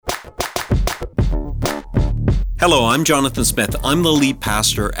Hello, I'm Jonathan Smith. I'm the lead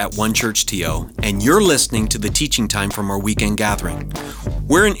pastor at One Church TO, and you're listening to the teaching time from our weekend gathering.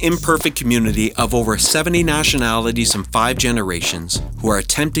 We're an imperfect community of over 70 nationalities and 5 generations who are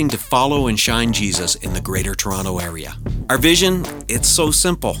attempting to follow and shine Jesus in the Greater Toronto Area. Our vision, it's so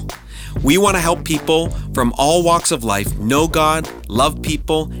simple. We want to help people from all walks of life know God, love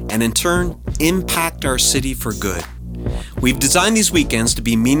people, and in turn, impact our city for good. We've designed these weekends to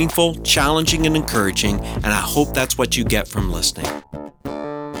be meaningful, challenging, and encouraging, and I hope that's what you get from listening.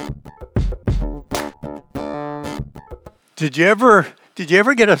 Did you ever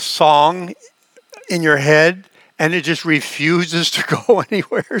get a song in your head and it just refuses to go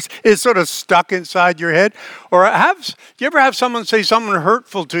anywhere? It's sort of stuck inside your head? Or do you ever have someone say something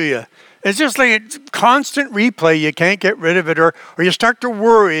hurtful to you? It's just like a constant replay. You can't get rid of it, or you start to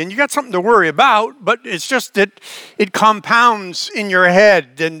worry, and you got something to worry about, but it's just that it compounds in your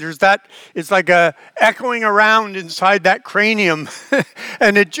head, and it's like a echoing around inside that cranium,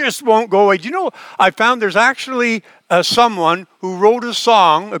 and it just won't go away. You know, I found there's actually someone who wrote a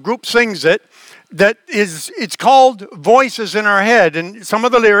song, a group sings it, it's called Voices in Our Head, and some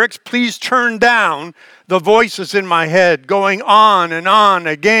of the lyrics, please turn down the voices in my head, going on and on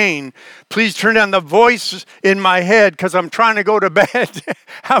again. Please turn down the voices in my head because I'm trying to go to bed.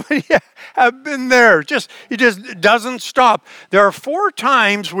 How many have been there? It just doesn't stop. There are 4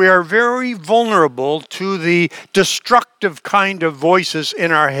 times we are very vulnerable to the destructive kind of voices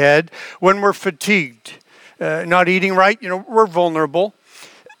in our head when we're fatigued, not eating right. We're vulnerable.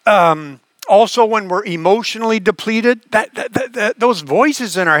 Also, when we're emotionally depleted, those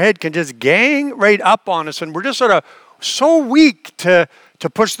voices in our head can just gang right up on us, and we're just sort of so weak to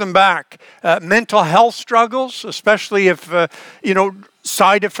push them back. Mental health struggles, especially if,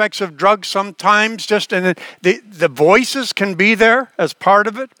 side effects of drugs sometimes, and the voices can be there as part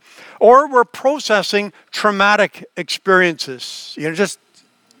of it. Or we're processing traumatic experiences, just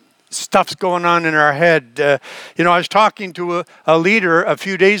stuff's going on in our head. I was talking to a leader a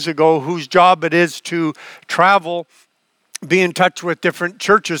few days ago whose job it is to travel, be in touch with different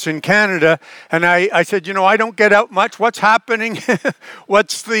churches in Canada. And I said, I don't get out much. What's happening?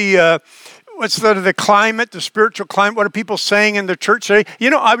 What's the climate, the spiritual climate? What are people saying in the church today?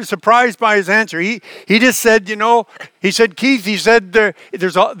 I was surprised by his answer. He just said, Keith,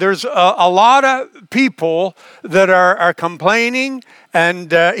 there's a lot of people that are complaining,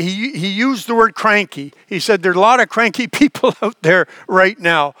 and he used the word cranky. He said there's a lot of cranky people out there right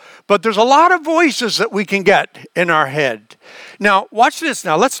now, but there's a lot of voices that we can get in our head. Now, watch this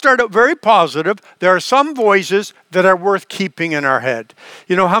now. Let's start out very positive. There are some voices that are worth keeping in our head.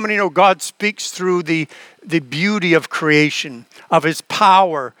 How many know God speaks through the beauty of creation, of his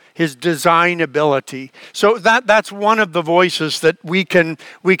power, his design ability? So that's one of the voices that we can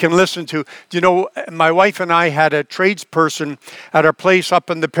listen to. My wife and I had a tradesperson at our place up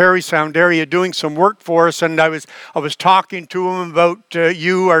in the Parry Sound area doing some work for us, and I was talking to him about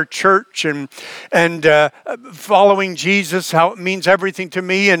our church, and following Jesus, how it means everything to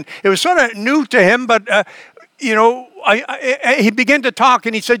me, and it was sort of new to him, but he began to talk,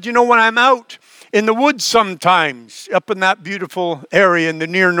 and he said, when I'm out in the woods sometimes, up in that beautiful area in the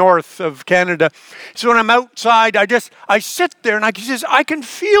near north of Canada. So when I'm outside, I sit there and I can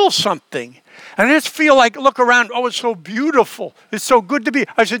feel something. And I just feel like, look around, oh, it's so beautiful. It's so good to be.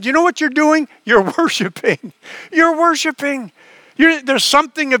 I said, you know what you're doing? You're worshiping. You're worshiping. There's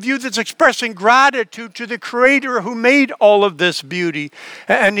something of you that's expressing gratitude to the Creator who made all of this beauty.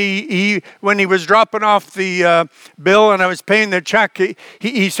 And he when he was dropping off the bill and I was paying the check,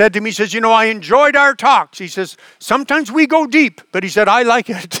 he said to me, he says, I enjoyed our talks. He says, sometimes we go deep, but he said, I like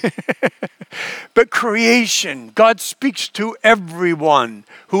it. But creation, God speaks to everyone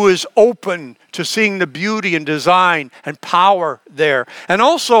who is open to seeing the beauty and design and power there. And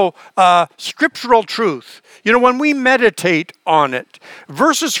also scriptural truth. When we meditate on it,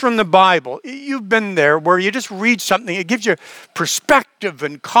 verses from the Bible, you've been there where you just read something, it gives you perspective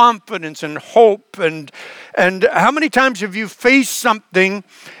and confidence and hope. And how many times have you faced something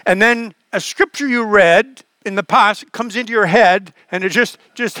and then a scripture you read in the past comes into your head and it just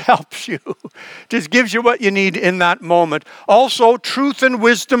helps you, just gives you what you need in that moment. Also, truth and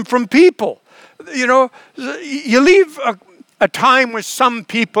wisdom from people. You leave a time with some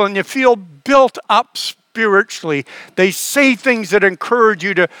people and you feel built up spiritually. They say things that encourage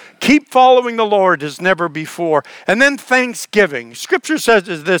you to keep following the Lord as never before. And then thanksgiving. Scripture says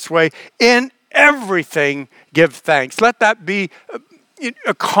it this way, in everything give thanks. Let that be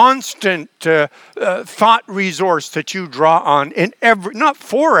a constant thought resource that you draw on in not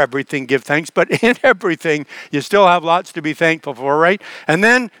for everything give thanks, but in everything you still have lots to be thankful for, right? And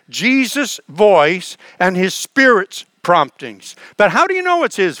then Jesus' voice and his Spirit's promptings. But how do you know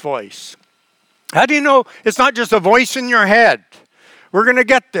it's his voice? How do you know it's not just a voice in your head? We're going to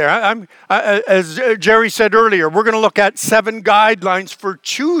get there. As Jerry said earlier, we're going to look at 7 guidelines for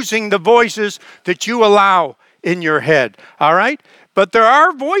choosing the voices that you allow in your head. All right? But there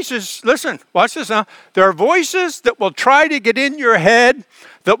are voices, listen, watch this now. There are voices that will try to get in your head,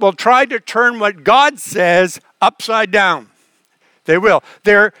 that will try to turn what God says upside down. They will.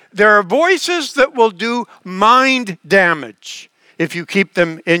 There are voices that will do mind damage if you keep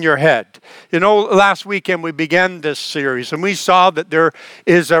them in your head. You know, last weekend we began this series and we saw that there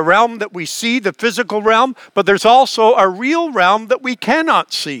is a realm that we see, the physical realm, but there's also a real realm that we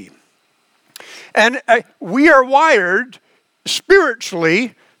cannot see. And we are wired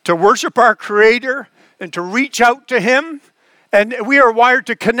spiritually to worship our Creator and to reach out to Him. And we are wired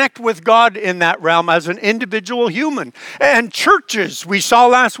to connect with God in that realm as an individual human. And churches, we saw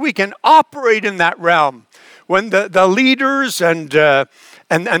last weekend, operate in that realm. When the leaders and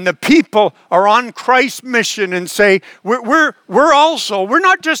the people are on Christ's mission and say, we're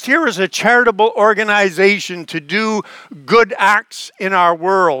not just here as a charitable organization to do good acts in our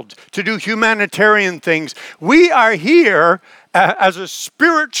world, to do humanitarian things. We are here as a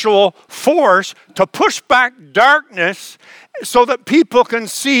spiritual force to push back darkness so that people can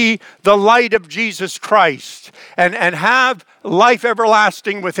see the light of Jesus Christ and have life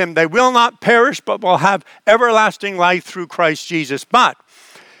everlasting with Him. They will not perish, but will have everlasting life through Christ Jesus. But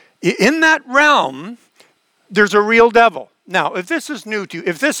in that realm, there's a real devil. Now, if this is new to you,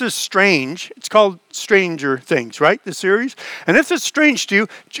 if this is strange, it's called Stranger Things, right? The series. And if it's strange to you,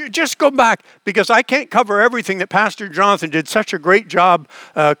 just go back, because I can't cover everything that Pastor Jonathan did such a great job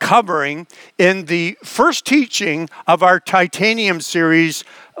covering in the first teaching of our Titanium series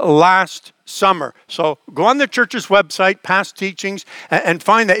last summer. So go on the church's website, past teachings, and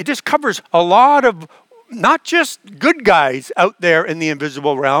find that. It just covers a lot of not just good guys out there in the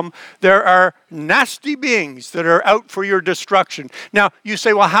invisible realm. There are nasty beings that are out for your destruction. Now, you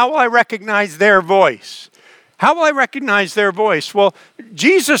say, well, how will I recognize their voice? How will I recognize their voice? Well,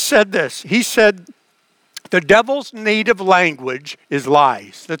 Jesus said this. He said, the devil's native language is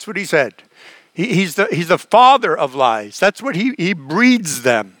lies. That's what he said. He's the father of lies. That's what he breeds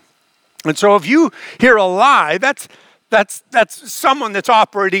them. And so if you hear a lie, that's someone that's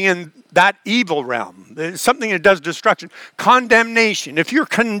operating in that evil realm, something that does destruction. Condemnation. If you're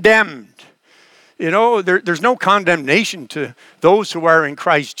condemned, you know, there's no condemnation to those who are in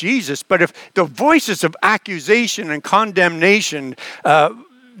Christ Jesus. But if the voices of accusation and condemnation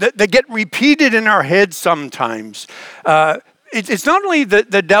that get repeated in our heads sometimes, it's not only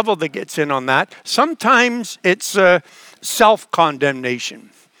the devil that gets in on that. Sometimes it's self-condemnation.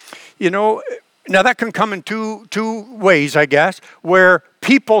 You know, now that can come in two ways, I guess, where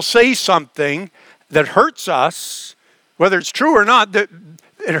people say something that hurts us, whether it's true or not, that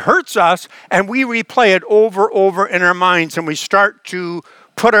it hurts us, and we replay it over in our minds, and we start to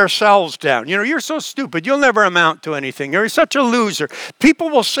put ourselves down. You know, you're so stupid, you'll never amount to anything. You're such a loser. People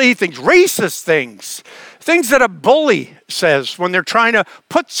will say things, racist things that a bully says when they're trying to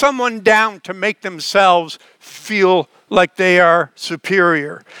put someone down to make themselves feel like they are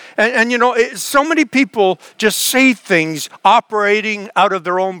superior. And you know, so many people just say things operating out of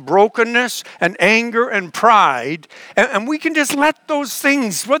their own brokenness and anger and pride. And we can just let those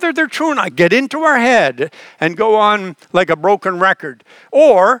things, whether they're true or not, get into our head and go on like a broken record.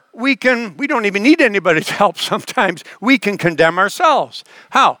 Or we don't even need anybody's help sometimes. We can condemn ourselves.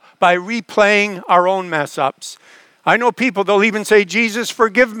 How? By replaying our own mess ups. I know people, they'll even say, Jesus,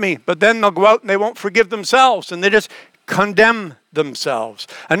 forgive me. But then they'll go out and they won't forgive themselves. And they just condemn themselves.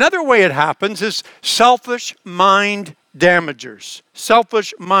 Another way it happens is selfish mind damagers.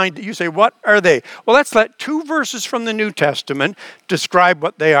 Selfish mind. You say, what are they? Well, let's let 2 verses from the New Testament describe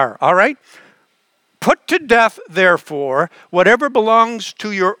what they are. All right? Put to death, therefore, whatever belongs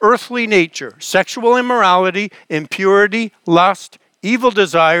to your earthly nature, sexual immorality, impurity, lust, evil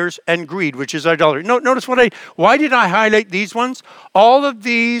desires, and greed, which is idolatry. Notice why did I highlight these ones? All of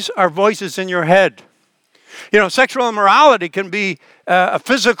these are voices in your head. You know, sexual immorality can be a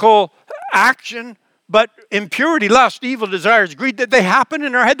physical action, but impurity, lust, evil desires, greed, they happen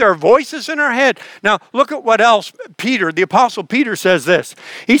in our head. There are voices in our head. Now, look at what else Peter, the Apostle Peter, says this.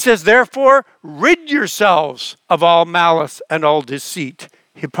 He says, therefore, rid yourselves of all malice and all deceit,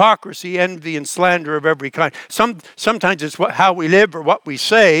 hypocrisy, envy, and slander of every kind. Sometimes it's how we live or what we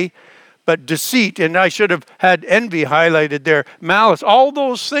say, but deceit, and I should have had envy highlighted there, malice, all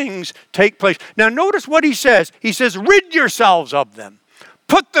those things take place. Now notice what he says. He says, rid yourselves of them.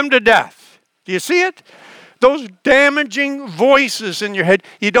 Put them to death. Do you see it? Those damaging voices in your head,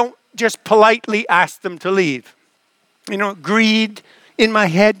 you don't just politely ask them to leave. Greed in my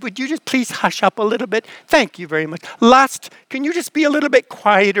head, would you just please hush up a little bit? Thank you very much. Lust, can you just be a little bit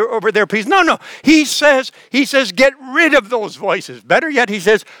quieter over there, please? No. He says, get rid of those voices. Better yet, he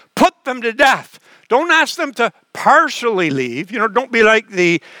says, put them to death. Don't ask them to partially leave. Don't be like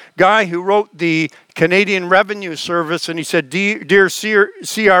the guy who wrote the Canadian Revenue Service and he said, Dear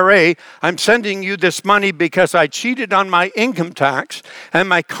CRA, I'm sending you this money because I cheated on my income tax and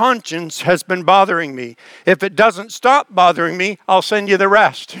my conscience has been bothering me. If it doesn't stop bothering me, I'll send you the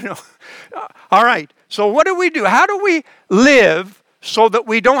rest. All right, so what do we do? How do we live so that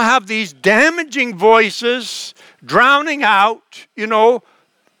we don't have these damaging voices drowning out, the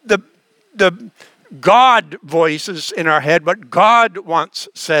God voices in our head, what God once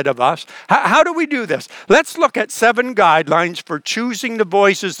said of us? How do we do this? Let's look at 7 guidelines for choosing the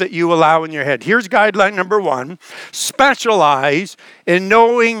voices that you allow in your head. Here's guideline number 1. Specialize in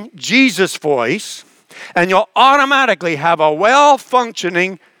knowing Jesus' voice, and you'll automatically have a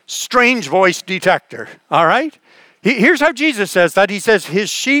well-functioning strange voice detector. All right? Here's how Jesus says that. He says, his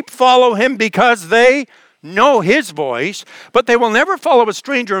sheep follow him because they know his voice, but they will never follow a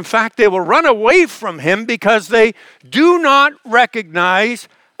stranger. In fact, they will run away from him because they do not recognize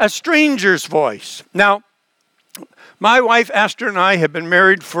a stranger's voice. Now, my wife Esther and I have been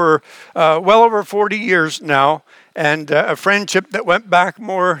married for well over 40 years now, and a friendship that went back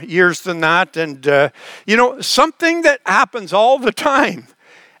more years than that. And, something that happens all the time,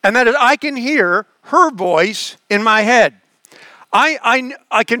 and that is I can hear her voice in my head.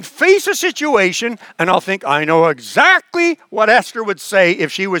 I can face a situation and I'll think, I know exactly what Esther would say if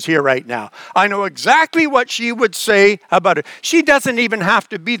she was here right now. I know exactly what she would say about it. She doesn't even have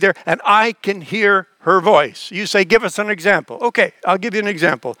to be there and I can hear her voice. You say, give us an example. Okay, I'll give you an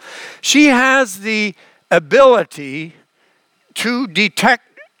example. She has the ability to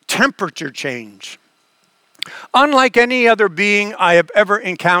detect temperature change. Unlike any other being I have ever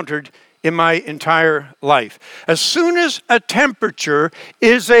encountered in my entire life. As soon as a temperature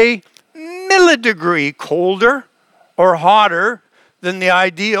is a millidegree colder or hotter than the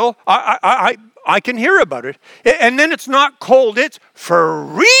ideal, I can hear about it. And then it's not cold, it's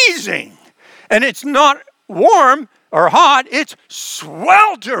freezing. And it's not warm or hot, it's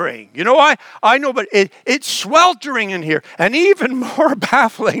sweltering. I know, but it's sweltering in here. And even more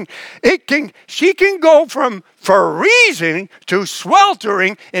baffling, she can go from freezing to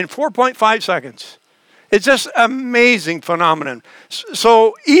sweltering in 4.5 seconds. It's just amazing phenomenon.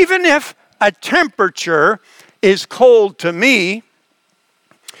 So even if a temperature is cold to me,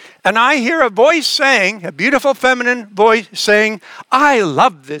 and I hear a voice saying, a beautiful feminine voice saying, I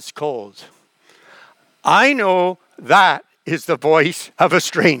love this cold, I know that is the voice of a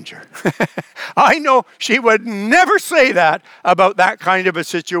stranger. I know she would never say that about that kind of a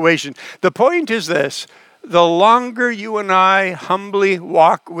situation. The point is this: the longer you and I humbly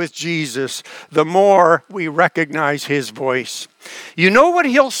walk with Jesus, the more we recognize his voice. You know what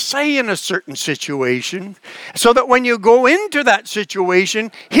he'll say in a certain situation, so that when you go into that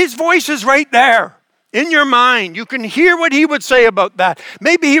situation, his voice is right there. In your mind, you can hear what he would say about that.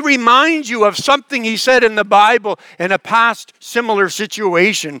 Maybe he reminds you of something he said in the Bible in a past similar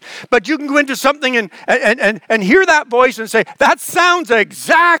situation. But you can go into something and hear that voice and say, that sounds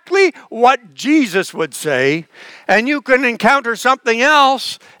exactly what Jesus would say. And you can encounter something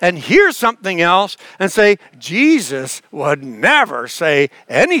else and hear something else and say, Jesus would never say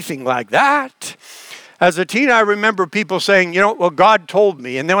anything like that. As a teen, I remember people saying, well, God told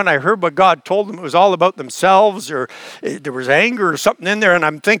me. And then when I heard what God told them, it was all about themselves, or there was anger or something in there. And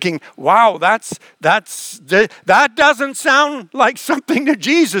I'm thinking, wow, that doesn't sound like something that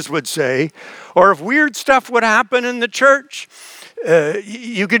Jesus would say. Or if weird stuff would happen in the church,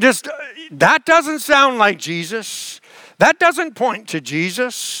 you could just, that doesn't sound like Jesus. That doesn't point to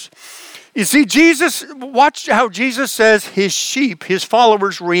Jesus. You see, watch how Jesus says his sheep, his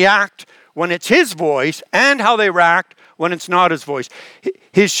followers react when it's his voice, and how they react when it's not his voice.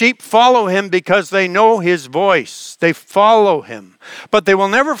 His sheep follow him because they know his voice. They follow him. But they will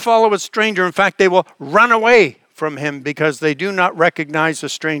never follow a stranger. In fact, they will run away from him because they do not recognize a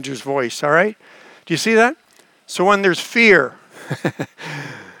stranger's voice. All right? Do you see that? So when there's fear,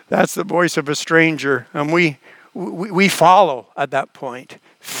 that's the voice of a stranger. And we follow at that point.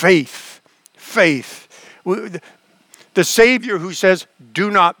 Faith. The Savior who says,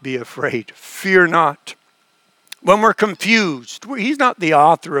 do not be afraid, fear not. When we're confused, he's not the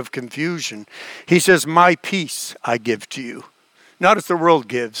author of confusion. He says, my peace I give to you. Not as the world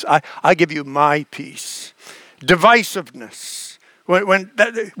gives. I give you my peace. Divisiveness.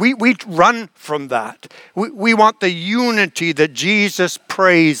 We run from that. We want the unity that Jesus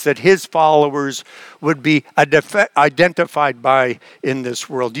prays that his followers would be identified by in this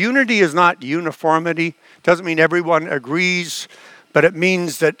world. Unity is not uniformity. Doesn't mean everyone agrees, but it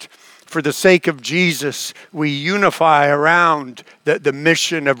means that for the sake of Jesus, we unify around the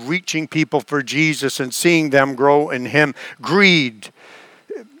mission of reaching people for Jesus and seeing them grow in him. Greed.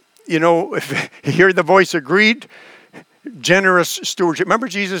 If you hear the voice of greed, generous stewardship. Remember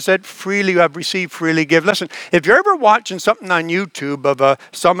Jesus said, freely you have received, freely give. Listen, if you're ever watching something on YouTube of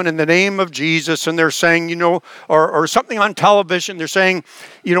someone in the name of Jesus and they're saying, or something on television, they're saying,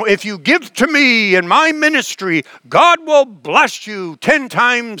 if you give to me in my ministry, God will bless you 10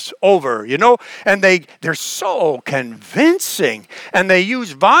 times over, and they're so convincing, and they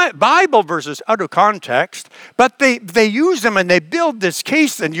use Bible verses out of context, but they use them and they build this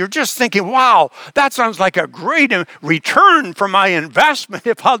case, and you're just thinking, wow, that sounds like a great return for my investment.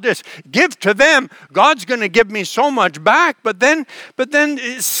 If I'll just give to them, God's going to give me so much back. But then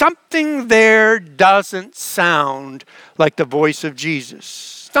something there doesn't sound like the voice of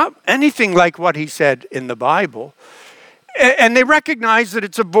Jesus. It's not anything like what he said in the Bible. And they recognize that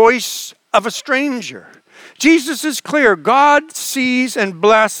it's a voice of a stranger. Jesus is clear. God sees and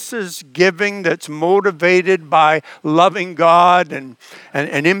blesses giving that's motivated by loving God and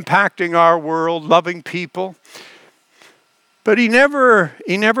impacting our world, loving people. But he never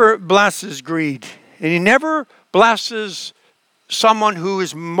blesses greed. And he never blesses someone who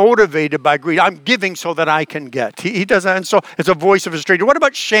is motivated by greed. I'm giving so that I can get. He does that. And so it's a voice of a stranger. What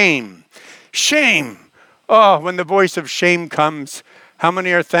about shame? Shame. Oh, when the voice of shame comes, how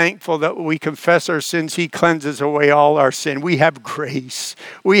many are thankful that we confess our sins? He cleanses away all our sin. We have grace.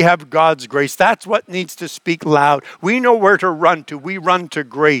 We have God's grace. That's what needs to speak loud. We know where to run to. We run to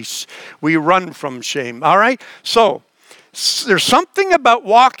grace. We run from shame. All right? So, there's something about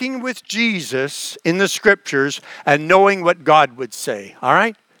walking with Jesus in the scriptures and knowing what God would say. All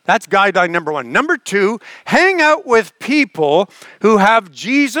right? That's guideline number 1. Number 2, hang out with people who have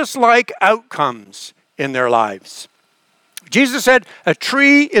Jesus-like outcomes in their lives. Jesus said, a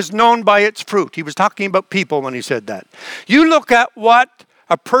tree is known by its fruit. He was talking about people when he said that. You look at what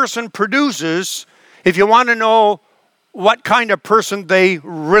a person produces if you want to know what kind of person they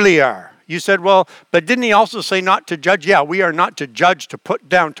really are. You said, well, but didn't he also say not to judge? Yeah, we are not to judge, to put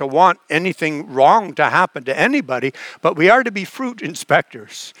down, to want anything wrong to happen to anybody, but we are to be fruit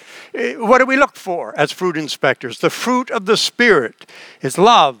inspectors. What do we look for as fruit inspectors? The fruit of the Spirit is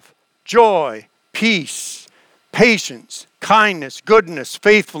love, joy, peace, patience, kindness, goodness,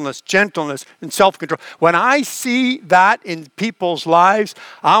 faithfulness, gentleness, and self-control. When I see that in people's lives,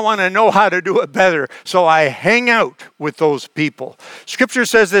 I want to know how to do it better. So I hang out with those people. Scripture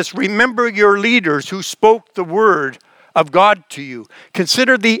says this, remember your leaders who spoke the word of God to you.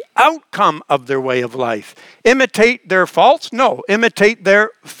 Consider the outcome of their way of life. Imitate their faults? No, imitate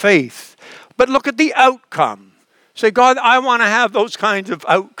their faith. But look at the outcome. Say, God, I want to have those kinds of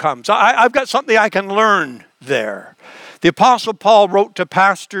outcomes. I've got something I can learn there. The Apostle Paul wrote to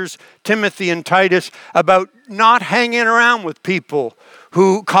pastors Timothy and Titus about not hanging around with people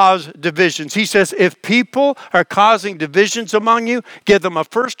who cause divisions. He says, if people are causing divisions among you, give them a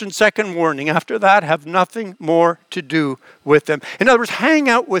first and second warning. After that, have nothing more to do with them. In other words, hang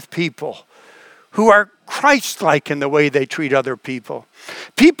out with people who are Christ-like in the way they treat other people.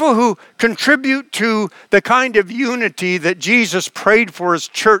 People who contribute to the kind of unity that Jesus prayed for his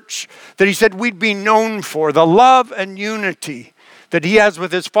church, that he said we'd be known for, the love and unity that he has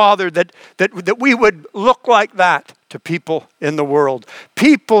with his Father, that we would look like that to people in the world.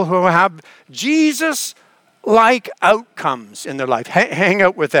 People who have Jesus-like outcomes in their life. Hang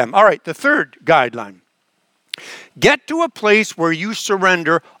out with them. All right, the third guideline. Get to a place where you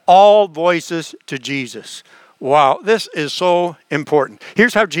surrender all voices to Jesus. Wow, this is so important.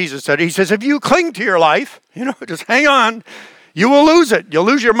 Here's how Jesus said it. He says, if you cling to your life, just hang on, you will lose it. You'll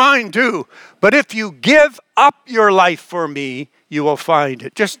lose your mind too. But if you give up your life for me, you will find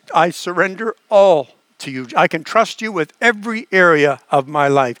it. I surrender all to you. I can trust you with every area of my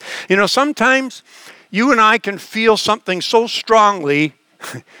life. Sometimes you and I can feel something so strongly,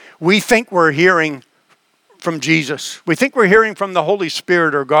 we think we're hearing from Jesus. We think we're hearing from the Holy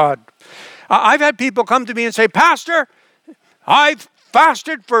Spirit or God. I've had people come to me and say, Pastor, I've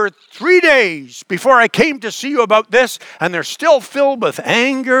fasted for 3 days before I came to see you about this, and they're still filled with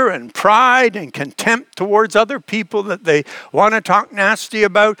anger and pride and contempt towards other people that they want to talk nasty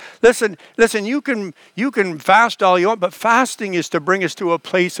about. Listen, you can fast all you want, but fasting is to bring us to a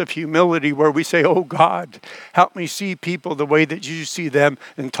place of humility where we say, oh God, help me see people the way that you see them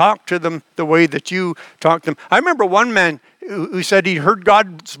and talk to them the way that you talk to them. I remember one man who said he heard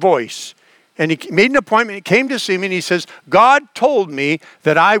God's voice. And he made an appointment, he came to see me, and he says, God told me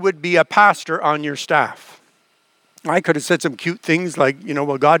that I would be a pastor on your staff. I could have said some cute things like,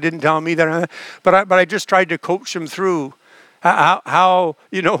 well, God didn't tell me that. But I just tried to coach him through how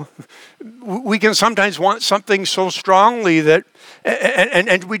we can sometimes want something so strongly that,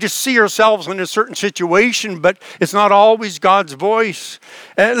 and we just see ourselves in a certain situation, but it's not always God's voice.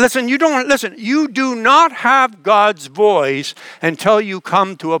 You do not have God's voice until you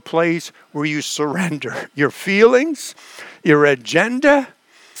come to a place where you surrender your feelings, your agenda,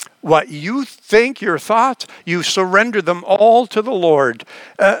 what you think, your thoughts, you surrender them all to the Lord.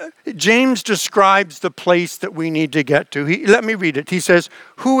 James describes the place that we need to get to. Let me read it. He says,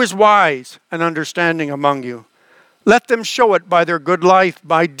 who is wise and understanding among you? Let them show it by their good life,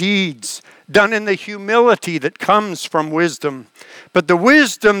 by deeds, done in the humility that comes from wisdom. But the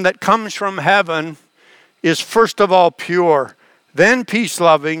wisdom that comes from heaven is first of all pure, then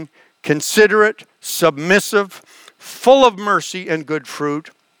peace-loving, considerate, submissive, full of mercy and good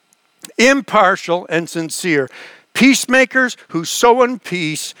fruit, impartial and sincere. Peacemakers who sow in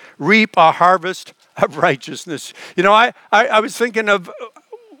peace reap a harvest of righteousness. I was thinking of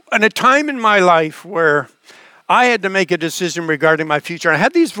a time in my life where I had to make a decision regarding my future. I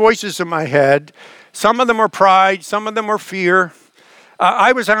had these voices in my head. Some of them were pride, some of them were fear.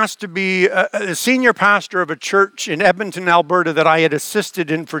 I was asked to be a senior pastor of a church in Edmonton, Alberta that I had assisted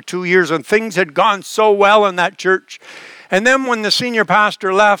in for 2 years, and things had gone so well in that church. And then when the senior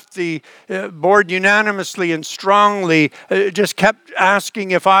pastor left, the board unanimously and strongly just kept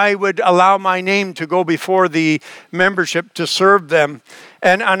asking if I would allow my name to go before the membership to serve them.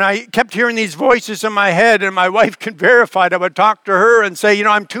 And I kept hearing these voices in my head, and my wife can verify it. I would talk to her and say,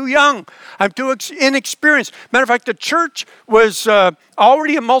 I'm too young. I'm too inexperienced. Matter of fact, the church was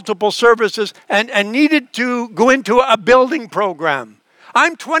already in multiple services and needed to go into a building program.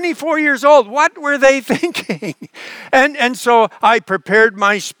 I'm 24 years old. What were they thinking? And so I prepared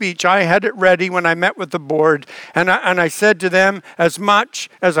my speech. I had it ready when I met with the board. And I said to them, as much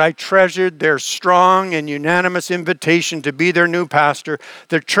as I treasured their strong and unanimous invitation to be their new pastor,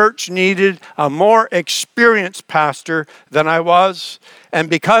 the church needed a more experienced pastor than I was. And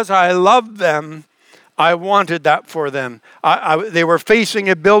because I loved them, I wanted that for them. They were facing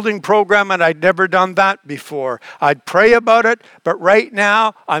a building program, and I'd never done that before. I'd pray about it, but right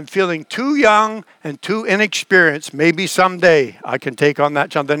now I'm feeling too young and too inexperienced. Maybe someday I can take on that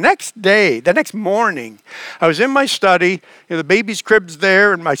challenge. The next morning, I was in my study. The baby's crib's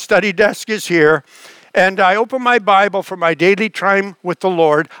there, and my study desk is here. And I opened my Bible for my daily time with the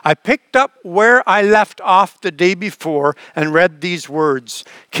Lord. I picked up where I left off the day before and read these words.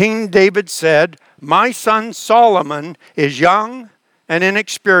 King David said, my son Solomon is young and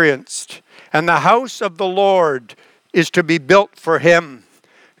inexperienced, and the house of the Lord is to be built for him.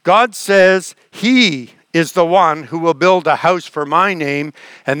 God says he is the one who will build a house for my name.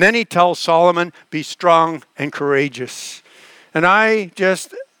 And then he tells Solomon, be strong and courageous. And I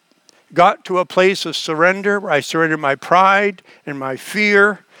just got to a place of surrender where I surrendered my pride and my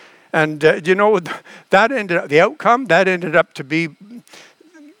fear. And the outcome ended up to be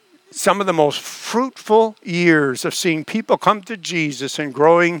some of the most fruitful years of seeing people come to Jesus and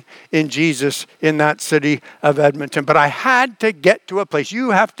growing in Jesus in that city of Edmonton. But I had to get to a place.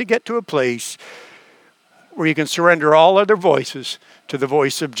 You have to get to a place where you can surrender all other voices to the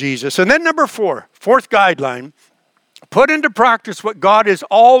voice of Jesus. And then number fourth guideline, put into practice what God is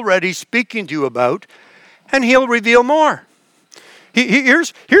already speaking to you about, and he'll reveal more.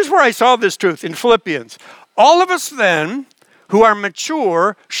 Here's where I saw this truth in Philippians. All of us then who are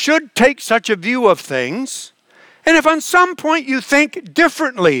mature should take such a view of things. And if on some point you think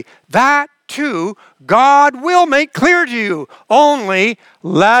differently, that too God will make clear to you. Only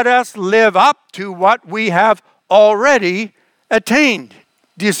let us live up to what we have already attained.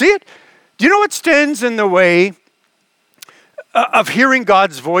 Do you see it? Do you know what stands in the way of hearing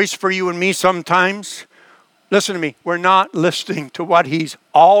God's voice for you and me sometimes? Listen to me. We're not listening to what he's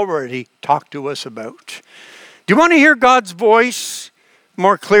already talked to us about. Do you want to hear God's voice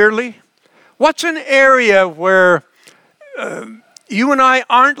more clearly? What's an area where you and I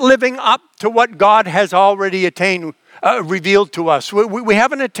aren't living up to what God has already revealed to us? We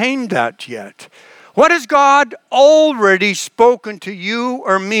haven't attained that yet. What has God already spoken to you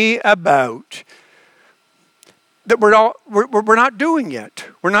or me about that we're not doing yet?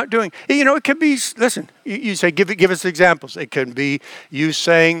 We're not doing. It can be, listen, you say, give us examples. It can be you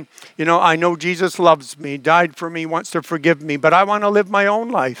saying, I know Jesus loves me, died for me, wants to forgive me, but I want to live my own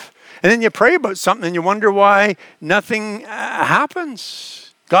life. And then you pray about something and you wonder why nothing happens.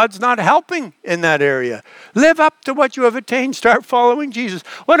 God's not helping in that area. Live up to what you have attained. Start following Jesus.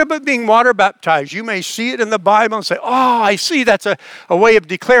 What about being water baptized? You may see it in the Bible and say, I see that's a way of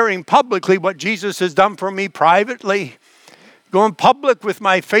declaring publicly what Jesus has done for me privately. Going public with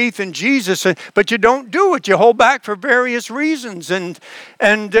my faith in Jesus, but you don't do it. You hold back for various reasons. And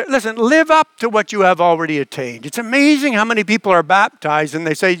listen, live up to what you have already attained. It's amazing how many people are baptized and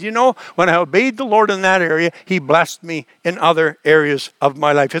they say, when I obeyed the Lord in that area, He blessed me in other areas of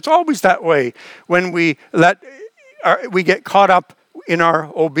my life. It's always that way when we get caught up in our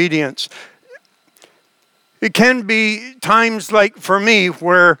obedience. It can be times like for me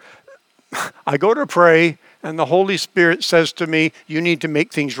where I go to pray and the Holy Spirit says to me, you need to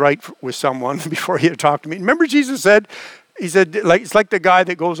make things right with someone before you talk to me. Remember Jesus said, it's like the guy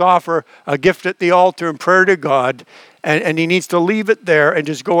that goes offer a gift at the altar in prayer to God, and he needs to leave it there and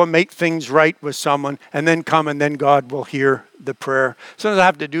just go and make things right with someone and then come and then God will hear the prayer. Sometimes I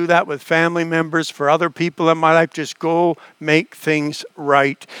have to do that with family members, for other people in my life. Just go make things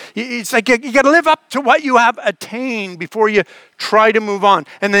right. It's like you got to live up to what you have attained before you try to move on.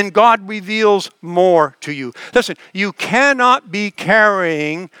 And then God reveals more to you. Listen, you cannot be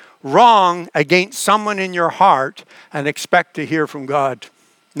carrying wrong against someone in your heart and expect to hear from God.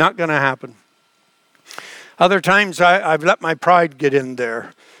 Not going to happen. Other times I've let my pride get in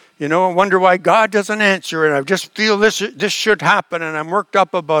there. I wonder why God doesn't answer it. I just feel this should happen and I'm worked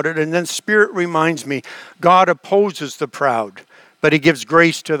up about it. And then Spirit reminds me, God opposes the proud, but He gives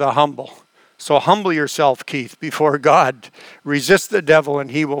grace to the humble. So humble yourself, Keith, before God. Resist the devil and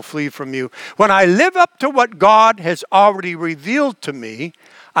he will flee from you. When I live up to what God has already revealed to me,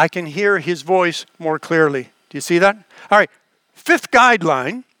 I can hear His voice more clearly. Do you see that? All right, 5th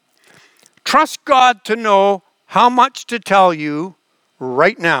guideline. Trust God to know how much to tell you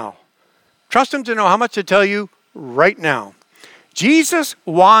right now. Trust Him to know how much to tell you right now. Jesus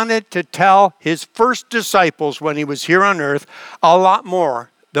wanted to tell His first disciples when He was here on earth a lot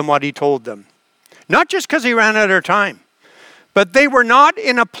more than what He told them. Not just because He ran out of time, but they were not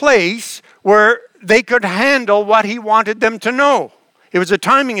in a place where they could handle what He wanted them to know. It was a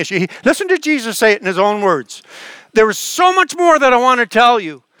timing issue. Listen to Jesus say it in His own words. There is so much more that I want to tell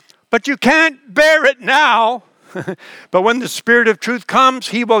you, but you can't bear it now. But when the Spirit of truth comes,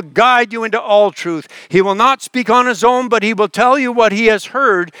 He will guide you into all truth. He will not speak on His own, but He will tell you what He has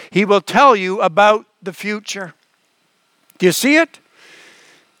heard. He will tell you about the future. Do you see it?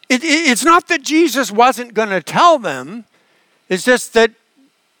 It's not that Jesus wasn't going to tell them. It's just that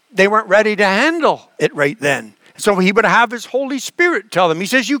they weren't ready to handle it right then. So He would have His Holy Spirit tell them. He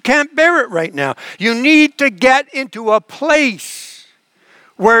says, you can't bear it right now. You need to get into a place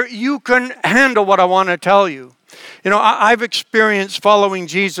where you can handle what I want to tell you. I've experienced following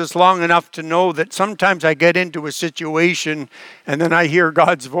Jesus long enough to know that sometimes I get into a situation and then I hear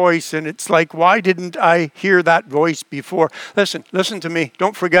God's voice and it's like, why didn't I hear that voice before? Listen to me.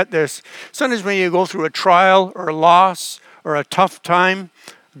 Don't forget this. Sometimes when you go through a trial or a loss or a tough time,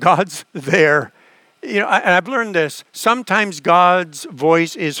 God's there. And I've learned this. Sometimes God's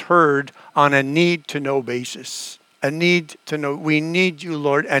voice is heard on a need-to-know basis. A need to know, we need you,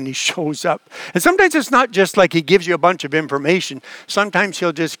 Lord, and He shows up. And sometimes it's not just like He gives you a bunch of information. Sometimes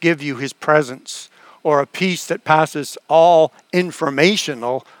He'll just give you His presence or a peace that passes all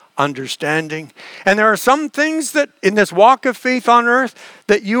informational understanding. And there are some things that in this walk of faith on earth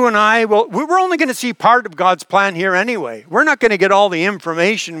that you and I we're only going to see part of God's plan here anyway. We're not going to get all the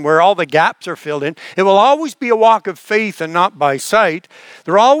information where all the gaps are filled in. It will always be a walk of faith and not by sight.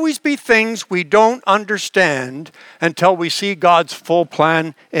 There will always be things we don't understand until we see God's full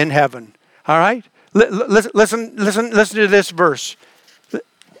plan in heaven. All right? Listen to this verse.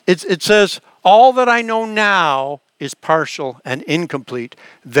 It says, all that I know now is partial and incomplete.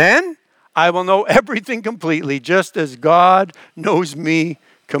 Then I will know everything completely, just as God knows me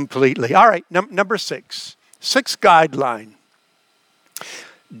completely. All right, number 6. 6th guideline.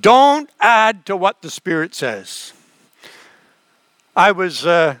 Don't add to what the Spirit says. I was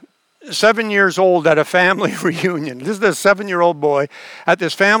 7 years old at a family reunion. This is a 7-year-old boy at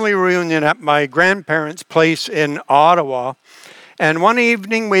this family reunion at my grandparents' place in Ottawa. And one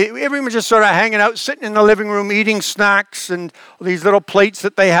evening, everyone was just sort of hanging out, sitting in the living room, eating snacks and these little plates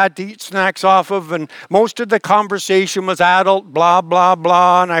that they had to eat snacks off of. And most of the conversation was adult, blah, blah,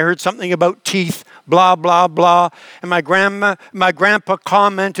 blah. And I heard something about teeth blah, blah, blah. And my grandpa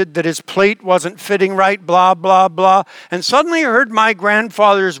commented that his plate wasn't fitting right, blah, blah, blah. And suddenly I heard my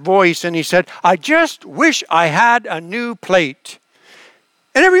grandfather's voice and he said, I just wish I had a new plate.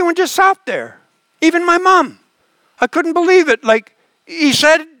 And everyone just sat there, even my mom. I couldn't believe it. Like he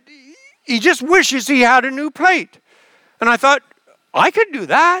said, he just wishes he had a new plate. And I thought, I could do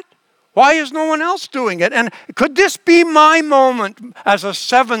that. Why is no one else doing it? And could this be my moment as a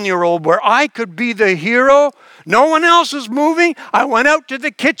 7-year-old where I could be the hero? No one else is moving. I went out to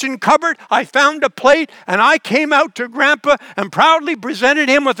the kitchen cupboard. I found a plate and I came out to Grandpa and proudly presented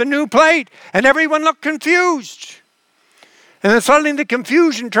him with a new plate. And everyone looked confused. And then suddenly the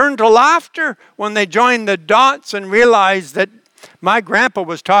confusion turned to laughter when they joined the dots and realized that my grandpa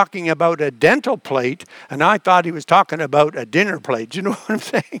was talking about a dental plate, and I thought he was talking about a dinner plate. You know what I'm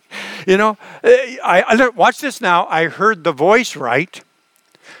saying? You know, I watch this now. I heard the voice right,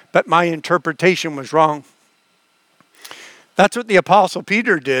 but my interpretation was wrong. That's what the Apostle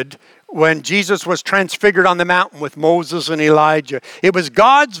Peter did when Jesus was transfigured on the mountain with Moses and Elijah. It was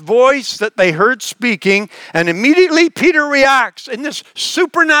God's voice that they heard speaking, and immediately Peter reacts in this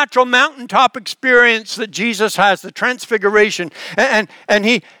supernatural mountaintop experience that Jesus has, the transfiguration. And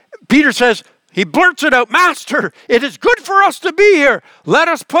Peter says, he blurts it out, Master, it is good for us to be here. Let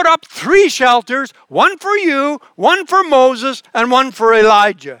us put up 3 shelters, one for you, one for Moses, and one for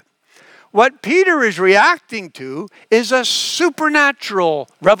Elijah. What Peter is reacting to is a supernatural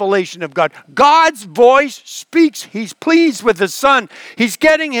revelation of God. God's voice speaks. He's pleased with his son. He's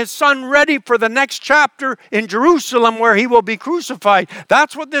getting his son ready for the next chapter in Jerusalem where he will be crucified.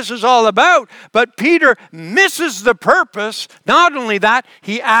 That's what this is all about. But Peter misses the purpose. Not only that,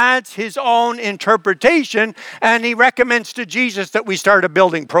 he adds his own interpretation and he recommends to Jesus that we start a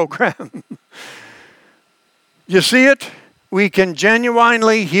building program. You see it? We can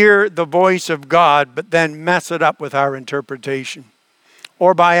genuinely hear the voice of God, but then mess it up with our interpretation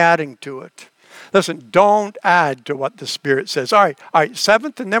or by adding to it. Listen, don't add to what the Spirit says. All right,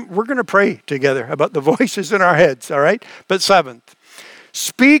 7th, and then we're going to pray together about the voices in our heads, all right? But 7th,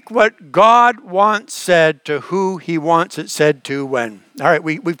 speak what God wants said to who he wants it said to when. All right,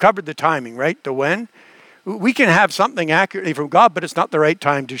 we've covered the timing, right? The when. We can have something accurately from God, but it's not the right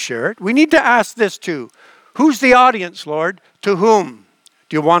time to share it. We need to ask this too. Who's the audience, Lord? To whom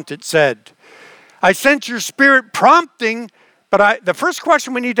do you want it said? I sense your Spirit prompting, but the first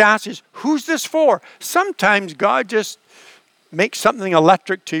question we need to ask is, who's this for? Sometimes God just makes something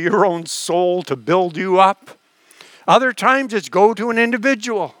electric to your own soul to build you up. Other times it's go to an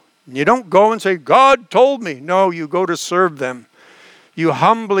individual. You don't go and say, God told me. No, you go to serve them. You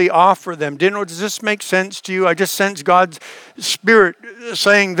humbly offer them. Does this make sense to you? I just sense God's Spirit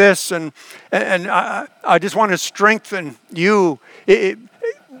saying this, and I just want to strengthen you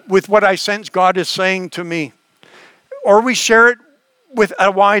with what I sense God is saying to me. Or we share it with a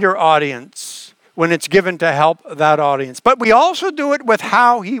wider audience when it's given to help that audience. But we also do it with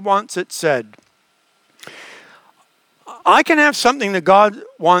how he wants it said. I can have something that God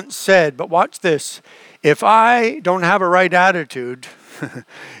wants said, but watch this. If I don't have a right attitude,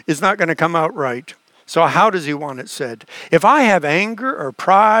 it's not going to come out right. So how does he want it said? If I have anger or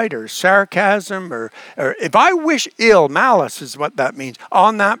pride or sarcasm or if I wish ill, malice is what that means,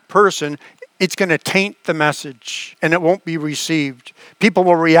 on that person, it's going to taint the message and it won't be received. People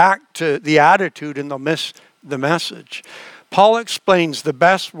will react to the attitude and they'll miss the message. Paul explains the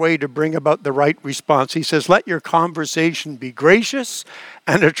best way to bring about the right response. He says, let your conversation be gracious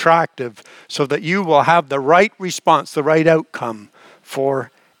and attractive so that you will have the right response, the right outcome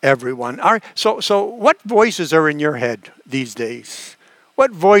for everyone. All right, so what voices are in your head these days?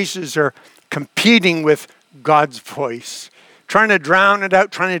 What voices are competing with God's voice? Trying to drown it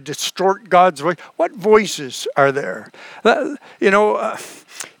out, trying to distort God's voice? What voices are there?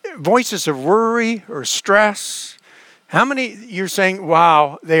 Voices of worry or stress. How many you're saying,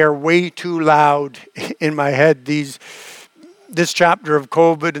 wow, they are way too loud in my head, this chapter of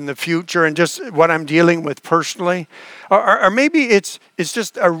COVID and the future and just what I'm dealing with personally? Or maybe it's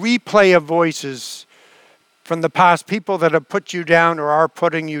just a replay of voices from the past, people that have put you down or are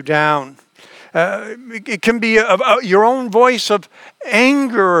putting you down. It can be your own voice of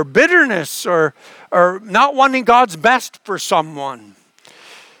anger or bitterness or not wanting God's best for someone.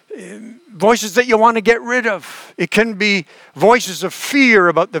 Voices that you want to get rid of. It can be voices of fear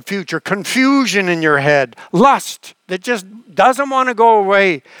about the future, confusion in your head, lust that just doesn't want to go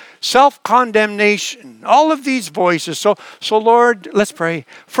away, self-condemnation, all of these voices. So Lord, let's pray.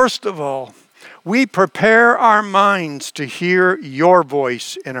 First of all, we prepare our minds to hear your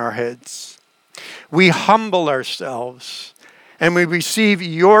voice in our heads. We humble ourselves and we receive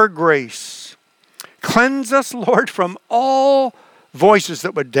your grace. Cleanse us, Lord, from all voices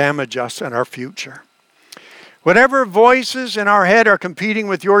that would damage us and our future. Whatever voices in our head are competing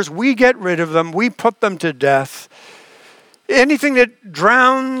with yours, we get rid of them. We put them to death. Anything that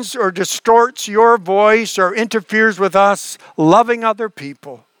drowns or distorts your voice or interferes with us loving other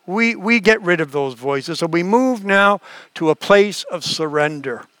people, we get rid of those voices. So we move now to a place of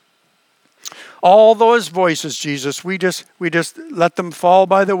surrender. All those voices, Jesus, we just let them fall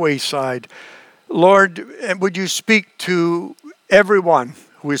by the wayside. Lord, would you speak to everyone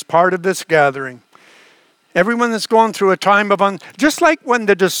who is part of this gathering? Everyone that's going through a time of just like when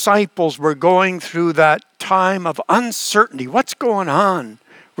the disciples were going through that time of uncertainty. What's going on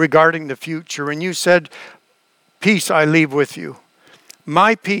regarding the future? And you said, peace I leave with you.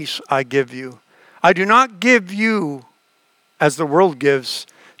 My peace I give you. I do not give you as the world gives.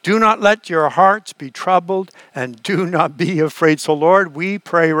 Do not let your hearts be troubled and do not be afraid. So Lord, we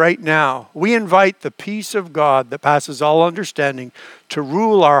pray right now. We invite the peace of God that passes all understanding to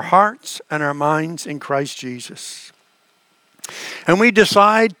rule our hearts and our minds in Christ Jesus. And we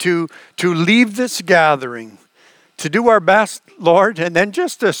decide to leave this gathering, to do our best, Lord, and then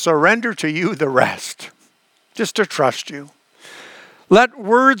just to surrender to you the rest, just to trust you. Let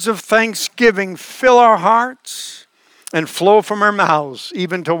words of thanksgiving fill our hearts and flow from our mouths,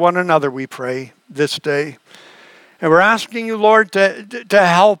 even to one another, we pray this day. And we're asking you, Lord, to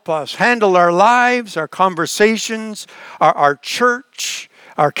help us handle our lives, our conversations, our church,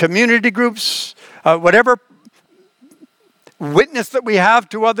 our community groups, whatever witness that we have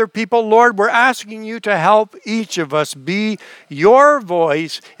to other people. Lord, we're asking you to help each of us be your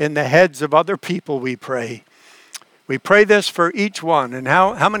voice in the heads of other people, we pray. We pray this for each one. And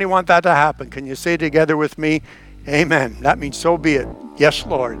how many want that to happen? Can you say together with me? Amen. That means so be it. Yes,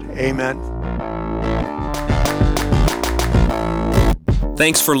 Lord. Amen.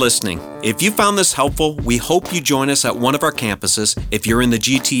 Thanks for listening. If you found this helpful, we hope you join us at one of our campuses if you're in the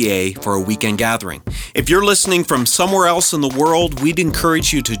GTA for a weekend gathering. If you're listening from somewhere else in the world, we'd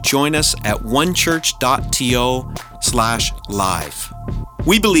encourage you to join us at onechurch.to/live.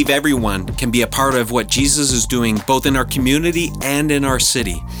 We believe everyone can be a part of what Jesus is doing both in our community and in our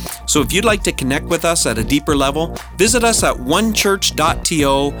city. So if you'd like to connect with us at a deeper level, visit us at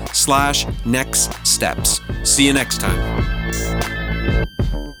onechurch.to/nextsteps. See you next time.